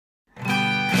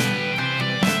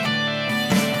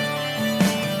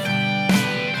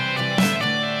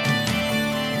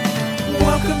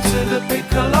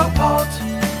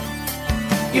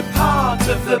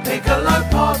of the Piccolo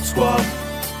Pod Squad.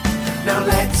 Now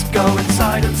let's go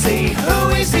inside and see who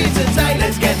is here today.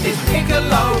 Let's get this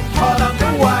Piccolo Pod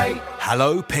underway.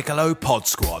 Hello, Piccolo Pod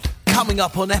Squad. Coming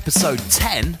up on episode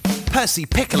 10, Percy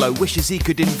Piccolo wishes he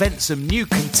could invent some new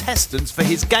contestants for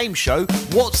his game show,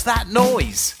 What's That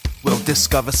Noise? We'll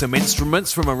discover some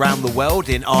instruments from around the world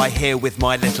in I Hear With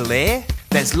My Little Ear.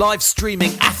 There's live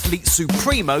streaming athlete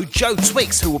supremo Joe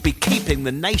Twix, who will be keeping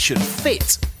the nation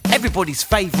fit. Everybody's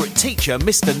favourite teacher,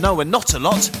 Mr. Noah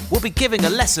Not-A-Lot, will be giving a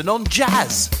lesson on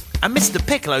jazz. And Mr.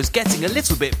 Piccolo's getting a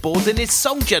little bit bored in his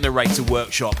song generator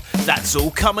workshop. That's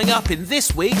all coming up in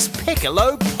this week's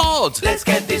Piccolo Pod. Let's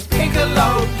get this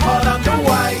Piccolo Pod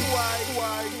underway.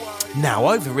 Now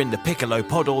over in the Piccolo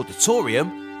Pod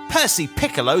auditorium, Percy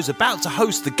Piccolo's about to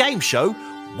host the game show,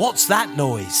 What's That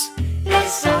Noise?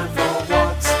 It's time for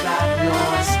What's That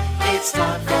Noise? It's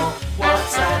time for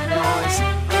What's That Noise?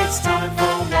 It's time for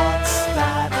What's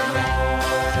That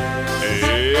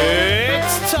Noise?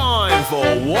 It's time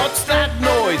for What's That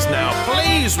Noise? Now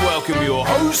please welcome your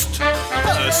host,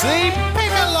 Percy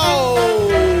Piccolo!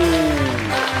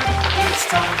 It's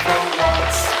time for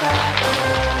What's That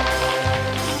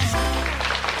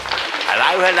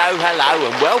Hello,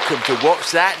 and welcome to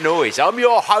What's That Noise? I'm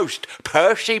your host,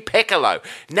 Percy Piccolo.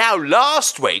 Now,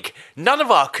 last week, none of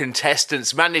our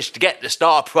contestants managed to get the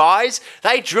star prize.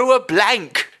 They drew a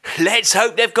blank. Let's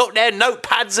hope they've got their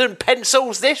notepads and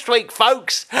pencils this week,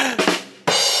 folks.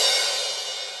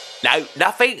 No,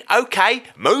 nothing? Okay,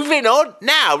 moving on.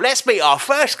 Now, let's meet our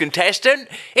first contestant.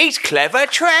 He's Clever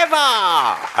Trevor.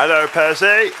 Hello,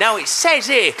 Percy. Now, it says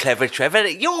here, Clever Trevor,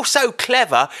 that you're so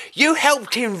clever, you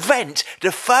helped invent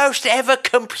the first ever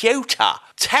computer.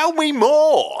 Tell me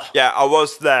more. Yeah, I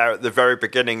was there at the very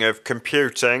beginning of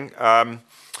computing.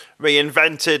 We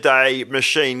invented a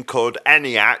machine called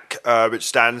ENIAC, which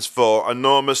stands for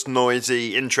Enormous,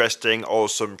 Noisy, Interesting,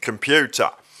 Awesome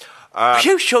Computer. Are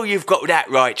you sure you've got that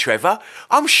right, Trevor?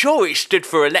 I'm sure it stood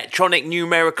for Electronic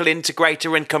Numerical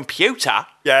Integrator and Computer.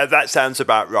 Yeah, that sounds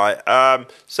about right.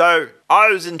 So I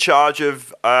was in charge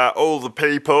of all the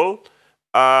people,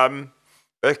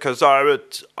 because I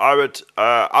would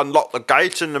unlock the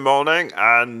gate in the morning,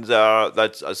 and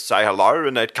they'd say hello,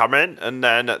 and they'd come in, and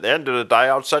then at the end of the day,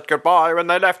 I'd say goodbye when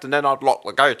they left, and then I'd lock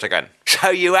the gate again. So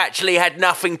you actually had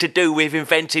nothing to do with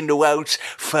inventing the world's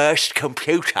first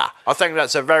computer? I think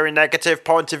that's a very negative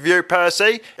point of view,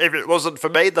 Percy. If it wasn't for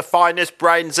me, the finest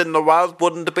brains in the world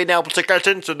wouldn't have been able to get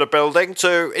into the building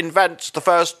to invent the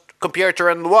first computer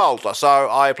in the world. So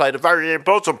I played a very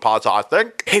important part, I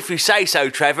think. If you say so,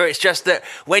 Trevor, it's just that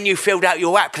when you filled out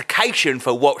your application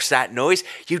for What's That Noise,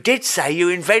 you did say you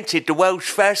invented the world's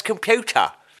first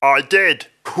computer. I did.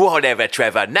 Whatever,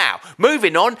 Trevor. Now,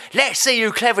 moving on, let's see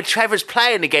who Clever Trevor's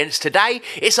playing against today.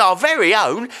 It's our very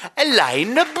own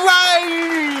Elaine the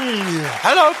Brain.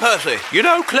 Hello, Percy. You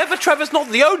know, Clever Trevor's not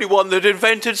the only one that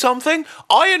invented something.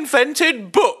 I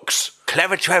invented books.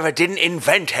 Clever Trevor didn't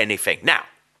invent anything. Now,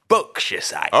 books, you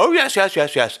say? Oh, yes.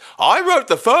 I wrote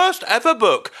the first ever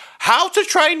book, How to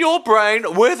Train Your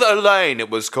Brain with Elaine,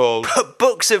 it was called. But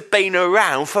books have been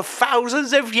around for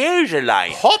thousands of years,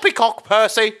 Elaine. Poppycock,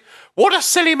 Percy. What a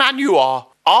silly man you are.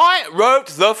 I wrote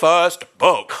the first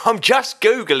book. I'm just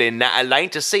Googling that, Elaine,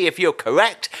 to see if you're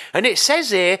correct, and it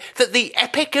says here that the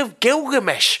Epic of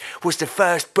Gilgamesh was the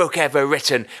first book ever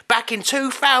written back in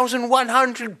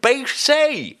 2100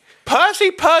 BC.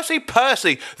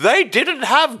 Percy, they didn't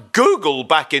have Google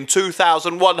back in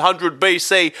 2100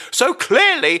 BC, so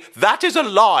clearly that is a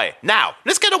lie. Now,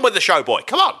 let's get on with the show, boy.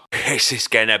 Come on. This is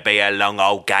going to be a long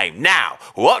old game. Now,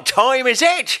 what time is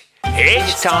it?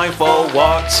 It's time for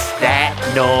What's That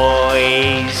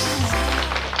Noise?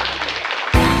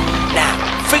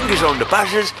 Now, fingers on the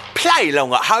buzzers, play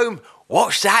along at home.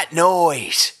 What's that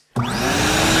noise?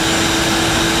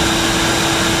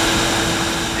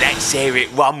 Let's hear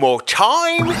it one more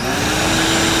time.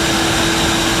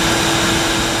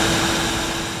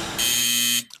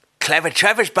 Clever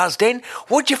Trevor's buzzed in.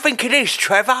 What do you think it is,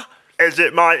 Trevor? Is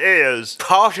it my ears?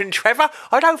 Pardon, Trevor?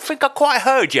 I don't think I quite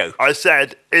heard you. I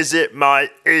said, is it my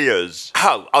ears?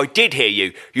 Oh, I did hear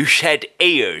you. You said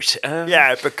ears.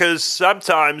 Yeah, because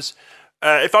sometimes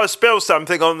if I spill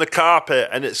something on the carpet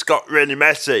and it's got really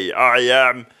messy,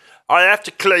 I have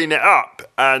to clean it up,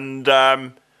 and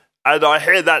I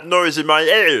hear that noise in my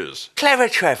ears. Clever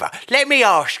Trevor, let me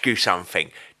ask you something.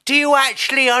 Do you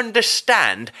actually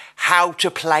understand how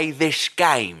to play this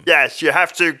game? Yes, you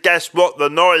have to guess what the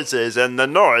noise is, and the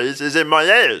noise is in my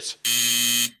ears.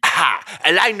 Ha!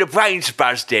 Elaine the Brain's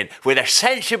buzzed in with a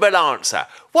sensible answer.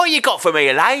 What you got for me,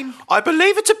 Elaine? I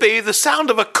believe it to be the sound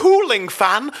of a cooling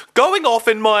fan going off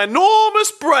in my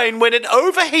enormous brain when it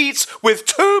overheats with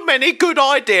too many good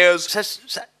ideas.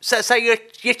 So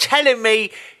you're telling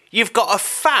me you've got a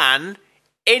fan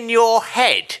in your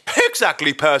head?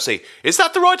 Exactly, Percy. Is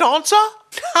that the right answer?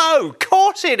 No, of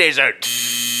course it isn't.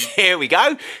 Here we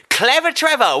go. Clever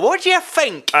Trevor, what do you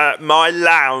think? My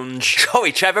lounge.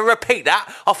 Sorry, Trevor, repeat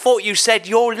that. I thought you said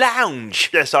your lounge.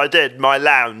 Yes, I did. My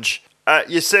lounge.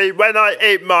 You see, when I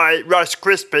eat my Rice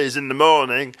Krispies in the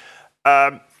morning,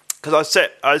 because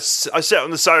I sit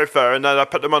on the sofa and then I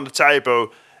put them on the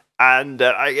table, and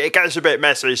it gets a bit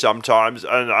messy sometimes,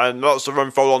 and lots of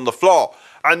them fall on the floor,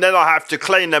 and then I have to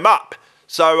clean them up.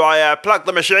 So I plug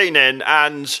the machine in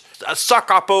and suck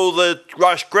up all the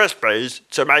Rice Krispies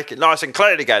to make it nice and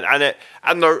clean again,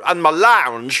 and my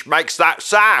lounge makes that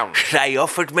sound. They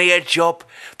offered me a job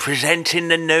presenting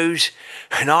the news,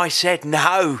 and I said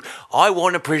no. I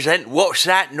want to present What's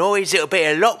That Noise? It'll be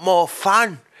a lot more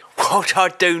fun. What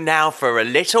I'd do now for a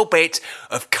little bit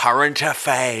of current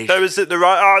affairs. So is it the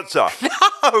right answer?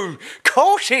 No, of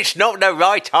course it's not the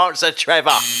right answer,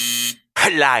 Trevor.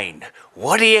 Elaine,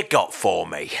 what do you got for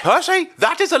me? Percy,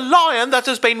 that is a lion that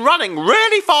has been running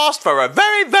really fast for a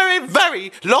very, very,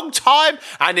 very long time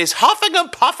and is huffing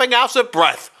and puffing out of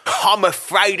breath. I'm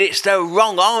afraid it's the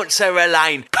wrong answer,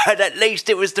 Elaine, but at least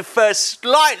it was the first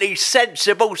slightly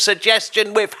sensible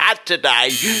suggestion we've had today.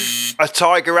 A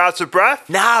tiger out of breath?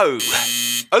 No.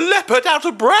 A leopard out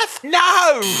of breath?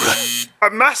 No. A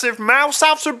massive mouse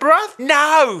out of breath?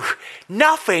 No.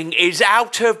 Nothing is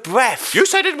out of breath. You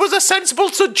said it was a sensible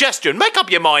suggestion. Make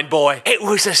up your mind, boy. It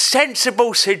was a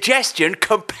sensible suggestion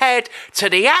compared to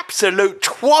the absolute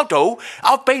twaddle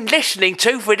I've been listening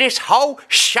to for this whole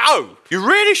show. You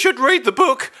really should read the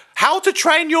book, How to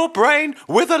Train Your Brain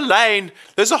with Elaine.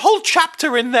 There's a whole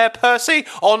chapter in there, Percy,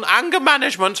 on anger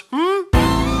management.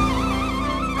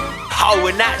 Oh,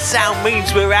 and that sound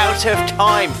means we're out of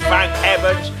time, thank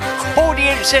heavens.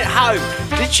 Audience at home,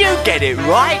 did you get it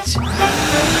right?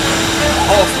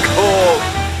 Of course,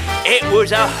 it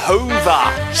was a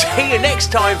hoover. See you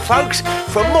next time, folks,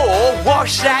 for more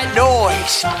What's That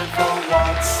Noise? Time for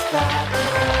What's That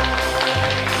Noise?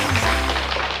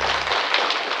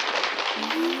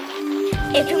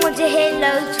 If you want to hear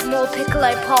loads more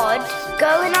Piccolo Pod,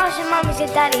 go and ask your mummies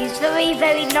and daddies very,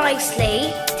 very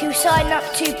nicely to sign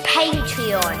up to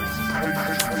Patreon.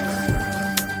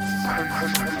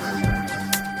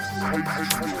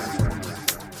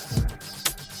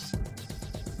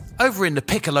 Over in the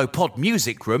Piccolo Pod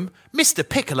music room, Mr.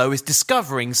 Piccolo is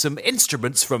discovering some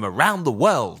instruments from around the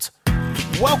world.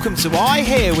 Welcome to I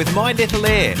Hear with My Little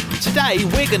Ear. Today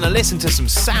we're going to listen to some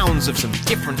sounds of some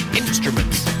different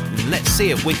instruments. Let's see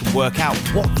if we can work out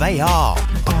what they are.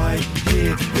 I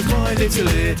hear with my little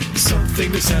ear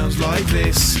something that sounds like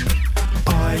this.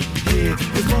 I hear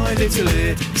with my little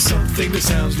ear something that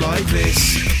sounds like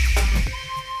this.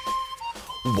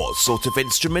 What sort of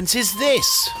instrument is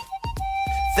this?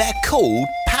 They're called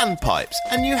panpipes,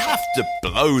 and you have to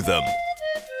blow them.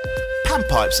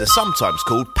 Panpipes are sometimes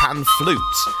called pan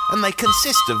flutes, and they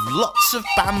consist of lots of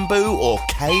bamboo or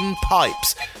cane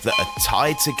pipes that are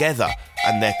tied together,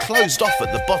 and they're closed off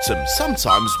at the bottom,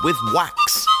 sometimes with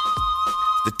wax.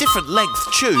 The different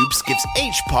length tubes gives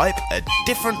each pipe a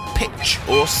different pitch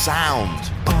or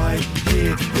sound. I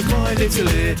hear with my little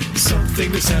ear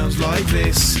something that sounds like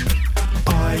this.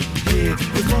 I hear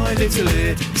with my little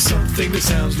ear something that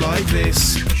sounds like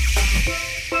this.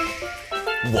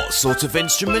 What sort of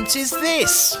instrument is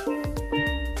this?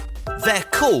 They're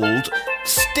called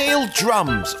steel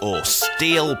drums or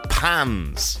steel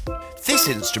pans. This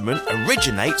instrument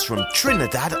originates from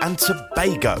Trinidad and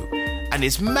Tobago and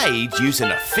is made using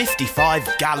a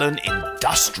 55-gallon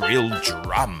industrial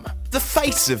drum. The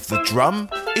face of the drum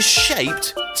is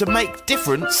shaped to make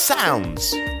different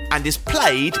sounds and is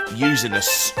played using a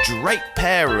straight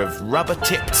pair of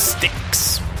rubber-tipped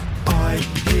sticks. I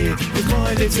hear with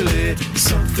my little ear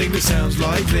something that sounds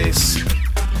like this.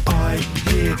 I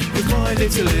hear with my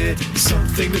little ear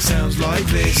something that sounds like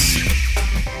this.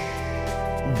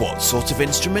 What sort of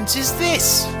instrument is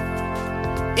this?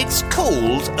 It's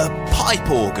called a pipe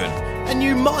organ, and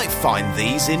you might find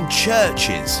these in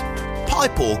churches.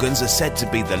 Pipe organs are said to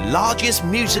be the largest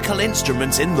musical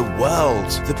instrument in the world,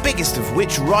 the biggest of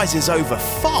which rises over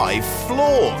 5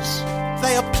 floors.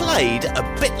 They are played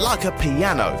a bit like a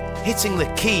piano, hitting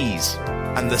the keys,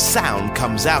 and the sound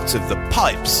comes out of the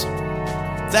pipes.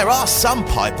 There are some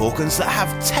pipe organs that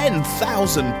have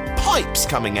 10,000 pipes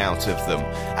coming out of them,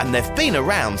 and they've been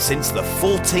around since the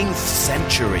 14th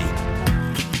century.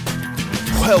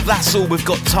 Well, that's all we've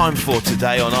got time for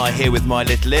today on I Hear With My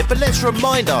Little Ear, but let's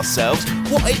remind ourselves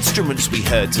what instruments we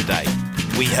heard today.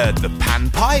 We heard the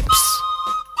panpipes,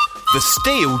 the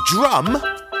steel drum,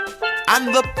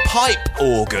 and the pipe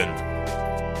organ.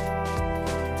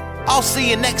 I'll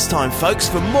see you next time, folks,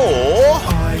 for more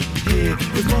I hear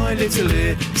with my little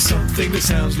ear something that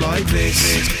sounds like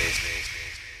this.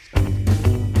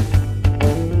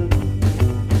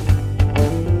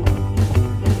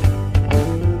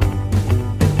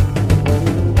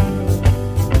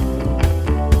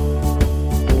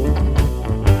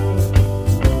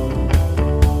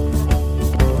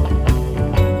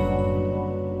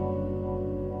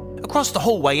 Across the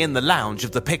hallway in the lounge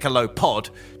of the Piccolo Pod,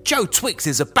 Joe Twix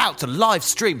is about to live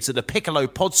stream to the Piccolo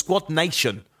Pod Squad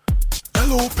Nation.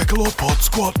 Hello Piccolo Pod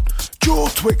Squad, Joe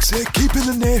Twix here, keeping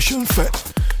the nation fit.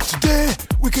 Today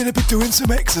we're going to be doing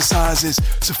some exercises,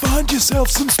 so find yourself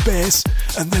some space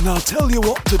and then I'll tell you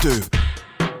what to do.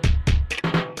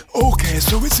 Okay,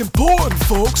 so it's important,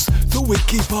 folks, that we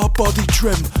keep our body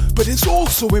trim, but it's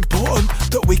also important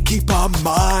that we keep our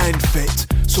mind fit.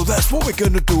 So that's what we're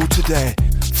going to do today.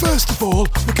 First of all,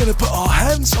 we're going to put our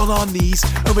hands on our knees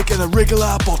and we're going to wriggle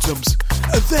our bottoms.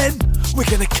 And then we're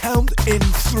going to count in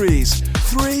threes.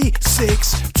 3,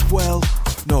 6,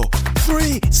 12, no.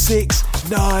 3, 6,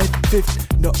 9,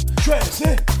 15, no. Tracy,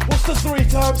 what's the 3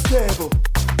 times table?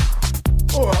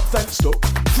 Alright, thanks, Doc.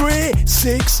 3,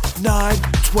 6, 9,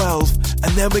 12.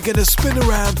 And then we're going to spin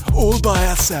around all by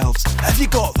ourselves. Have you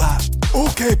got that?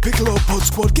 Okay, Piccolo Pod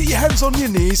Squad, get your hands on your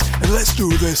knees and let's do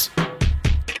this.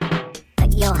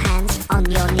 Put your hands on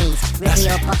your knees, wriggle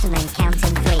your bottom and count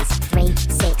in threes. 3,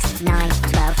 6, 9,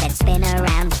 12, then spin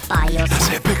around by yourself. That's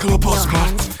it, Piccolo Pod Your Squad.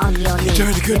 hands on your knees, You're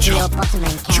doing a good wriggle job. your bottom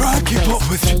and count Try in and keep threes. up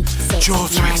with 3, 6, Joe 9,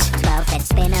 Twix. 12, then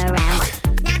spin around.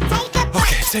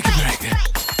 Okay, take a break then.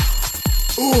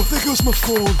 Oh, there goes my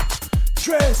phone.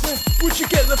 Tracy, would you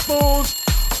get the phone?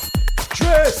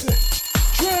 Tracy!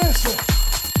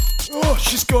 Oh,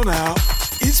 she's gone out.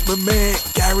 It's my mate,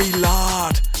 Gary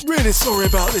Lard. Really sorry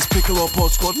about this, Piccolo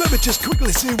Pod Squad. Let me just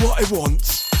quickly see what he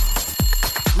wants.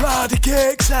 Lardy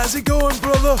Cakes, how's it going,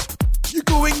 brother? You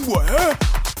going where?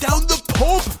 Down the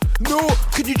pub? No,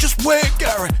 can you just wait,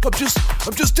 Gary? I'm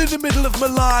just in the middle of my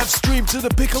live stream to the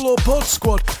Piccolo Pod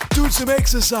Squad, doing some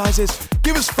exercises.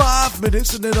 Give us 5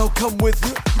 minutes and then I'll come with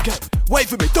you. Okay, wait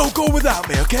for me. Don't go without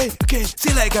me, okay? Okay, see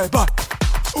you later, Gary. Bye.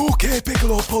 Okay,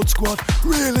 Piccolo Pod Squad,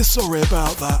 really sorry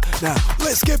about that. Now,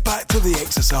 let's get back to the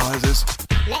exercises.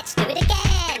 Let's do it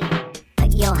again.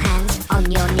 Put your hands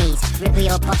on your knees, wriggle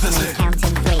your bottom That's and it. count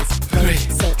in threes. 3,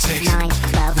 6, 9,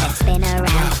 12, then spin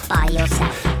around by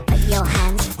yourself. Put your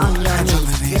hands on your hands on the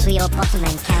knees, knees. wriggle your bottom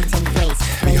and count in threes.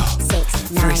 we 3, go.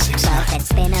 6, 9, 3, 6, 12, then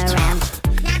spin around.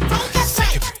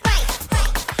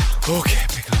 Okay,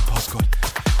 Piccolo Pod Squad.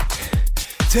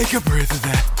 Take a breather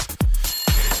there.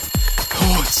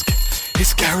 Oh,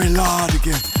 it's Gary Lard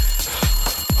again.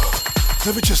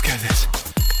 Let me just get this.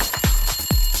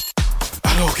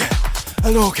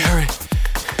 Hello, Gary.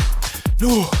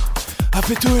 No, I've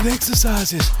been doing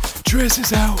exercises.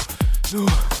 Tracy's out. No.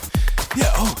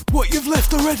 Yeah, oh, what, you've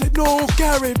left already? No,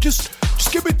 Gary, just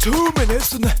give me 2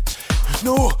 minutes and then...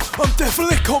 No, I'm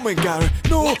definitely coming, Gary.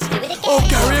 No. Oh,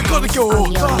 Gary, I gotta go.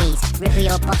 On your knees, wriggle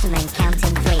your bottom and count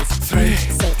in threes. 3,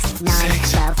 6, 9,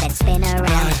 6, 12, then spin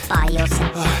around by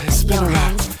yourself. Put spin your around.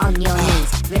 hands on your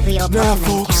knees, wriggle your Now, bottom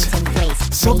and folks, count in threes.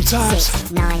 3, sometimes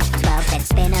 6, 9, 12, then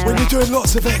spin around. when you're doing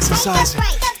lots of exercising,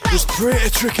 it's pretty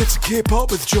tricky to keep up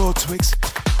with Joe Twix.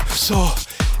 So,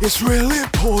 it's really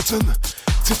important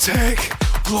to take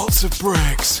lots of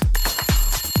breaks.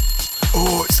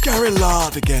 Oh, it's Gary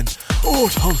Lard again.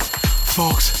 Hold on,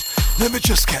 folks. Let me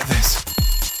just get this.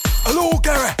 Hello,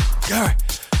 Gary. Gary.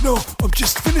 No, I'm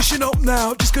just finishing up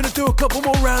now. Just gonna do a couple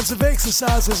more rounds of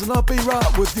exercises and I'll be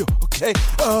right with you, okay?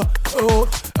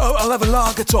 I'll have a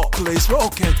lager top, please.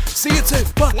 Okay, see you soon.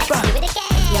 Bye, Let's bye. do it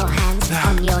again. Your hands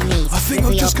on your knees. I think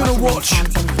I'm just gonna watch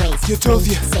you do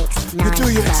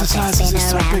your exercises and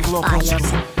some big lock on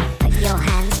school. Put your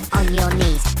hands on your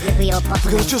knees. Wriggle your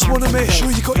bottom Because I and just count wanna in make sure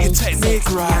threes. you got your 3, technique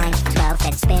 6, right. 9, 12,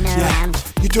 then spin around.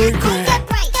 You're doing great. Good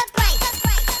break.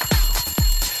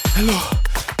 Hello,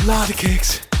 Lardy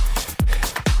Cakes.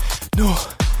 No,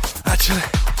 actually,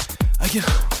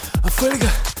 I'm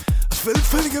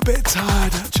feeling a bit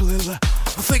tired, actually.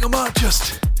 I think I might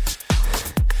just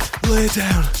lay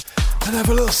down and have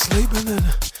a little sleep and then...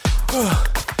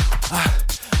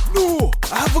 No,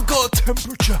 I haven't got a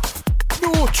temperature.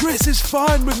 No, Tracy's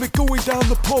fine with me going down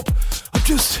the pub. I'm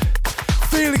just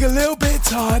feeling a little bit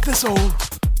tired, that's all.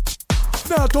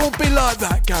 Now, don't be like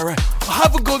that, Gary. I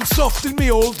haven't gone soft in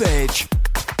me old age.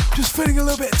 Just feeling a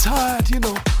little bit tired, you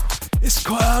know. It's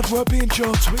quite hard work being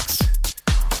Joe Twix.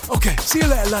 Okay, see you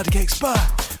later, laddie cakes. Bye.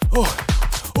 Oh,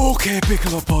 okay,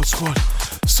 Piccolo Pod Squad.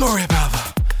 Sorry about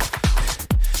that.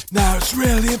 Now, it's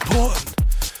really important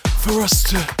for us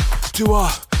to do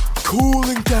our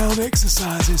cooling down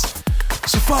exercises.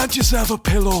 So find yourself a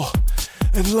pillow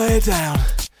and lay down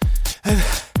and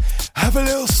have a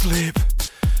little sleep.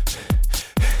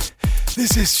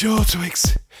 This is Joe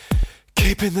Twix,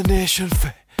 keeping the nation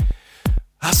fit.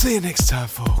 I'll see you next time,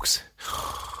 folks.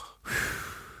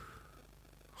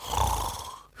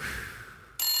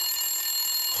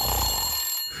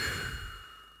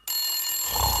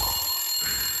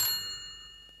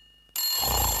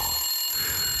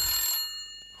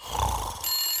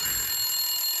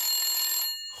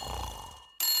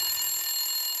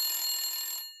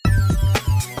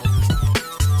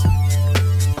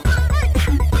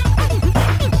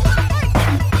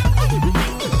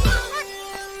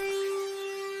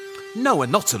 Noah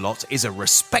Not-A-Lot is a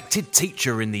respected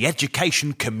teacher in the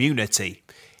education community.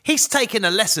 He's taking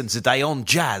a lesson today on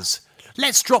jazz.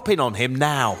 Let's drop in on him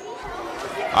now.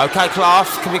 Okay,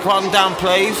 class, can we quiet down,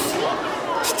 please?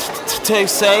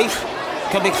 2C,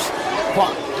 can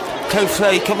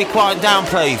we quiet down,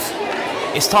 please?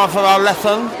 It's time for our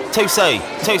lesson. 2C.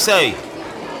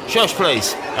 Shush,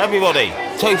 please. Everybody.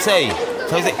 2C.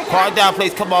 Quiet down,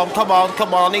 please. Come on.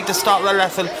 I need to start the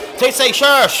lesson. 2C,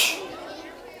 shush!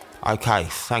 Okay,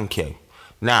 thank you.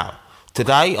 Now,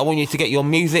 today I want you to get your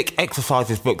music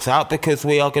exercises books out because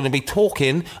we are going to be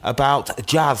talking about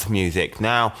jazz music.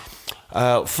 Now,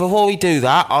 before we do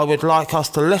that, I would like us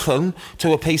to listen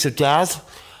to a piece of jazz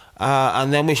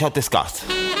and then we shall discuss.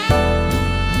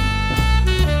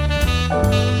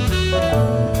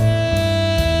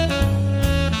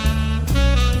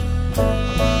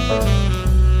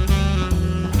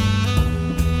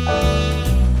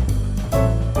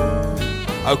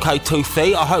 Okay,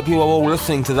 2C, I hope you are all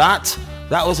listening to that.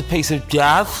 That was a piece of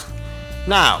jazz.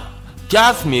 Now,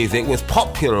 jazz music was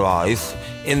popularised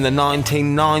in the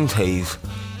 1990s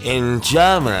in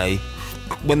Germany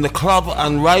when the club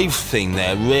and rave scene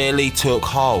there really took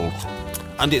hold.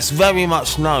 And it's very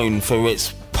much known for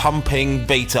its pumping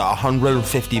beat at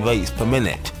 150 beats per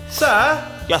minute. Sir?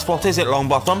 Yes, what is it,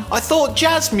 Longbottom? I thought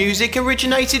jazz music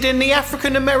originated in the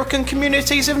African American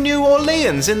communities of New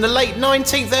Orleans in the late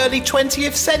 19th, early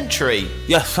 20th century.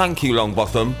 Yes, thank you,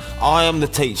 Longbottom. I am the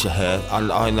teacher here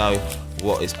and I know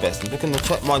what is best. I'm just going to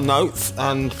check my notes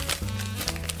and...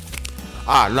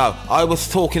 no, I was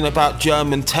talking about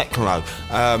German techno.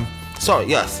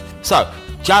 Yes. So,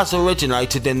 jazz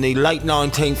originated in the late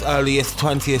 19th, earliest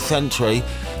 20th century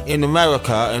in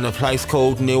America in a place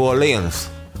called New Orleans.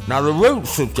 Now, the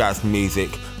roots of jazz music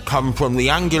come from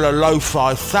the angular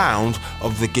lo-fi sound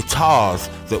of the guitars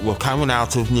that were coming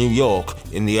out of New York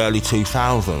in the early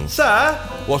 2000s. Sir?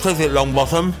 What is it,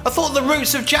 Longbottom? I thought the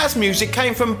roots of jazz music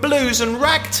came from blues and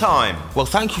ragtime. Well,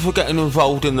 thank you for getting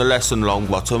involved in the lesson,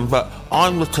 Longbottom, but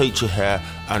I'm the teacher here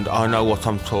and I know what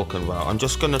I'm talking about. I'm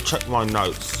just going to check my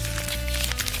notes.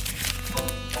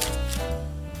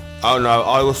 Oh no,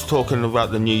 I was talking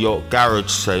about the New York garage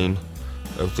scene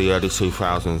of the early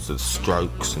 2000s, the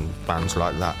Strokes and bands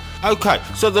like that. Okay,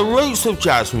 so the roots of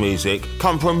jazz music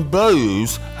come from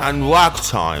blues and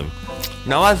ragtime.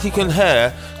 Now, as you can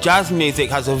hear, jazz music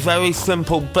has a very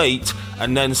simple beat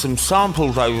and then some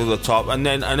samples over the top and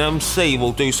then an MC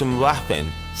will do some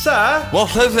rapping. Sir?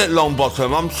 What is it,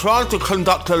 Longbottom? I'm trying to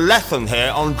conduct a lesson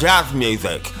here on jazz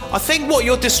music. I think what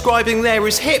you're describing there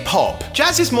is hip-hop.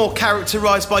 Jazz is more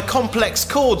characterised by complex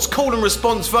chords, call and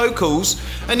response vocals,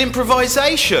 and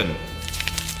improvisation.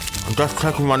 I'm just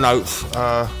checking my notes.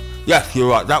 Yes, you're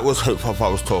right, that was hip-hop I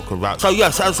was talking about. So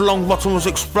yes, as Longbottom was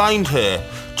explained here,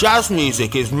 jazz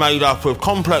music is made up of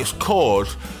complex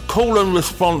chords, call and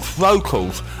response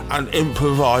vocals, and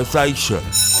improvisation.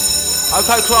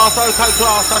 Okay class,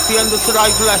 that's the end of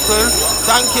today's lesson.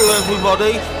 Thank you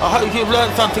everybody. I hope you've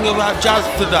learned something about jazz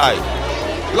today.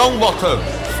 Longbottom,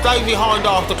 stay behind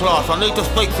after class, I need to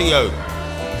speak to you.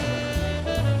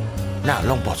 Now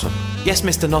Longbottom. Yes,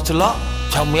 Mr. Not-A-Lot?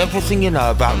 Tell me everything you know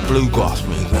about bluegrass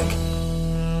music.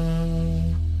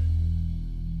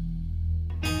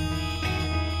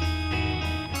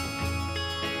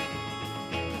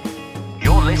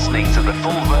 Listening to the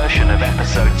full version of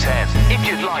episode 10. If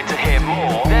you'd like to hear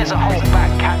more, there's a whole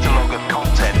back catalogue of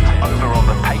content over on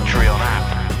the Patreon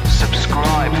app.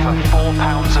 Subscribe for £4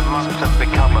 a month and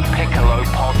become a Piccolo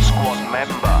Pod Squad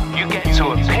member. You get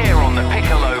to appear on the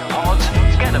Piccolo Pod,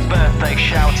 get a birthday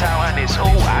shout out, and it's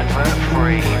all advert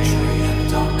free.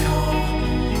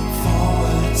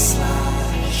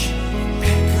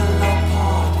 Patreon.com/Piccolo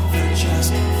Pod for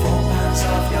just £4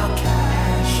 of your cash.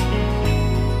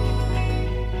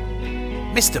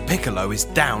 Mr. Piccolo is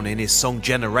down in his song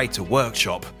generator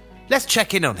workshop. Let's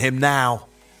check in on him now.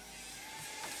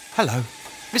 Hello,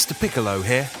 Mr. Piccolo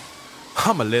here.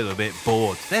 I'm a little bit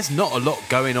bored. There's not a lot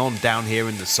going on down here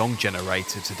in the song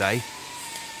generator today.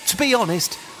 To be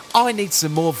honest, I need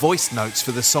some more voice notes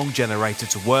for the song generator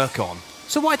to work on.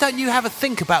 So why don't you have a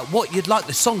think about what you'd like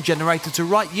the song generator to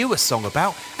write you a song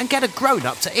about and get a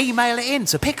grown-up to email it in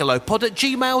to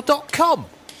piccolopod@gmail.com.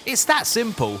 It's that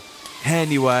simple.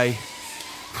 Anyway,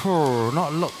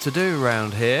 not a lot to do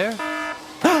around here.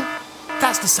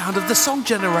 That's the sound of the song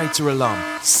generator alarm.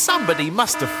 Somebody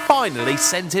must have finally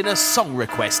sent in a song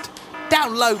request.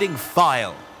 Downloading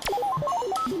file.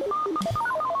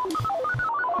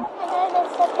 Hello,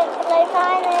 Mr. Piccolo.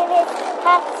 My name is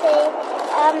Patsy.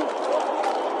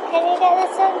 Can you get the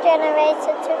song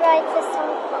generator to write a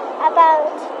song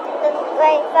about the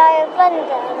Great Fire of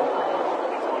London?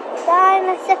 Bye,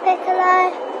 Mr.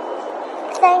 Piccolo.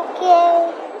 Thank you.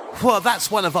 Well,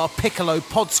 that's one of our Piccolo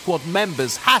Pod Squad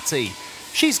members, Hattie.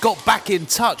 She's got back in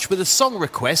touch with a song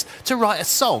request to write a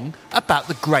song about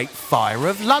the Great Fire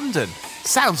of London.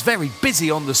 Sounds very busy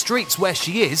on the streets where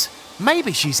she is.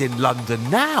 Maybe she's in London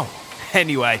now.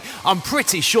 Anyway, I'm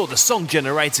pretty sure the song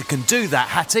generator can do that,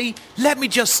 Hattie. Let me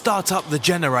just start up the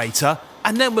generator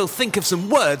and then we'll think of some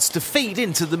words to feed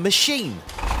into the machine.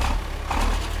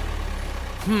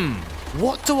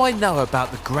 What do I know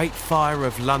about the Great Fire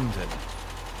of London?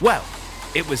 Well,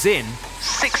 it was in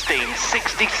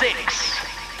 1666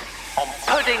 on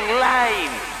Pudding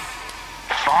Lane.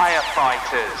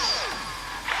 Firefighters,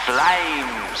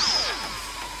 flames,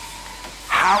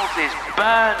 houses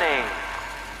burning,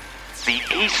 the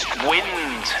east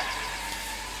wind.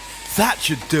 That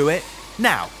should do it.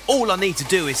 Now, all I need to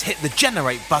do is hit the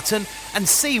generate button and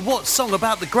see what song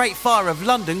about the Great Fire of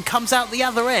London comes out the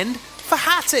other end for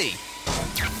Hattie.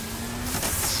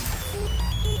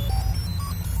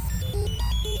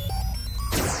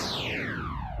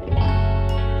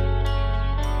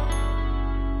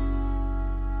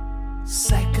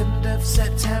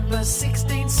 September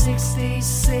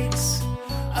 1666,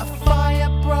 a fire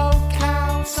broke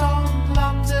out on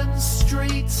London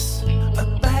streets. A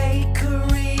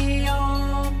bakery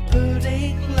on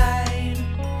Pudding Lane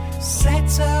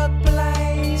set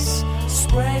ablaze,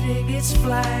 spreading its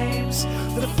flames.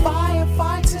 The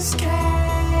firefighters came.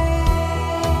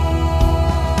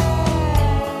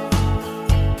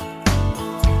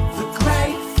 The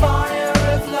Great Fire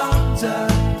of London.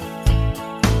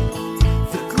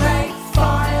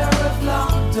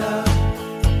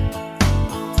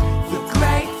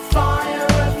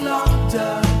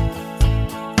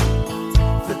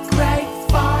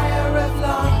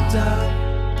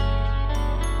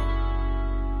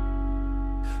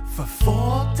 For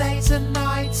 4 days and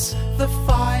nights the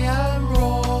fire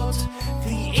roared,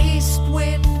 the east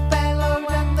wind bellowed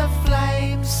and the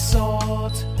flames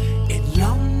soared. In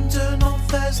London on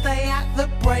Thursday at the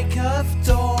break of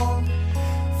dawn,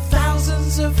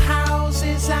 thousands of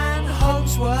houses and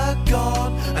homes were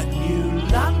gone. A new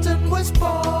London was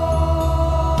born.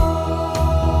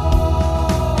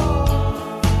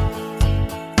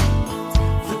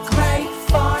 The Great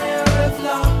Fire of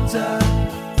London.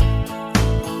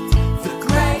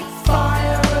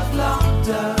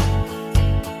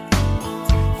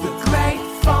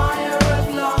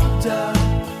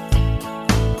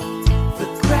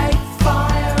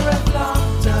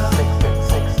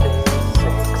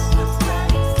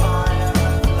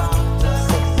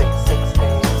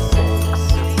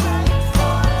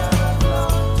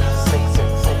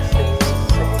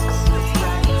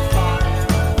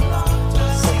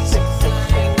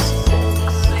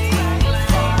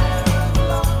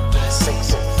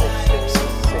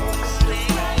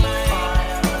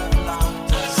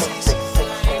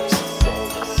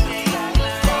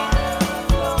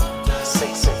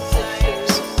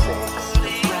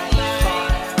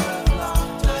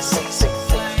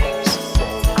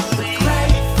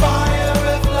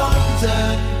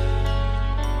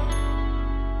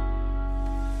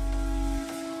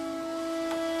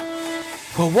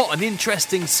 Well, what an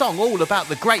interesting song all about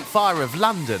the Great Fire of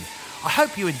London. I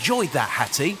hope you enjoyed that,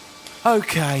 Hattie.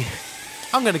 OK,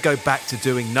 I'm going to go back to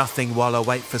doing nothing while I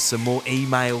wait for some more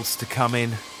emails to come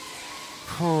in.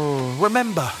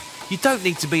 Remember, you don't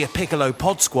need to be a Piccolo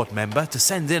Pod Squad member to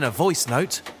send in a voice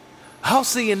note. I'll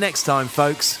see you next time,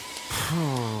 folks.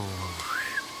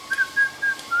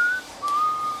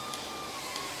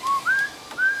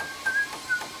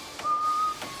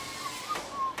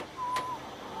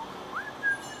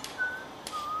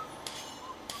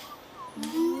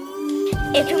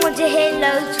 If you want to hear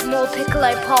loads more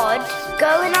Piccolo Pod,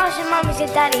 go and ask your mummies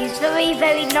and daddies very,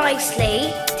 very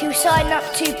nicely to sign up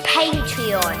to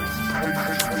Patreon.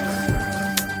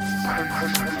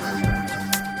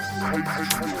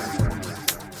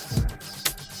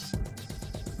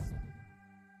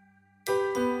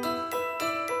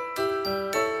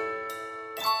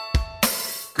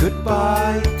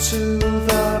 Goodbye to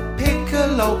the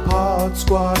Piccolo Pod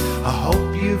Squad. I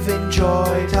hope you've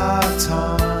enjoyed our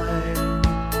time.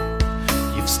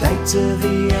 You've stayed to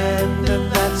the end,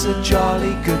 and that's a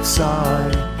jolly good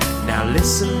sign. Now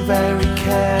listen very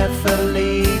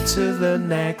carefully to the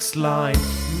next line.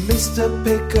 Mr.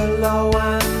 Piccolo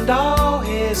and all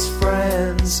his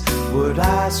friends would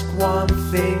ask one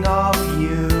thing of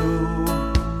you.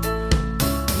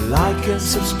 Like and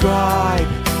subscribe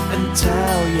and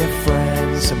tell your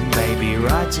friends, and maybe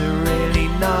write a really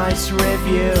nice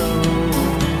review.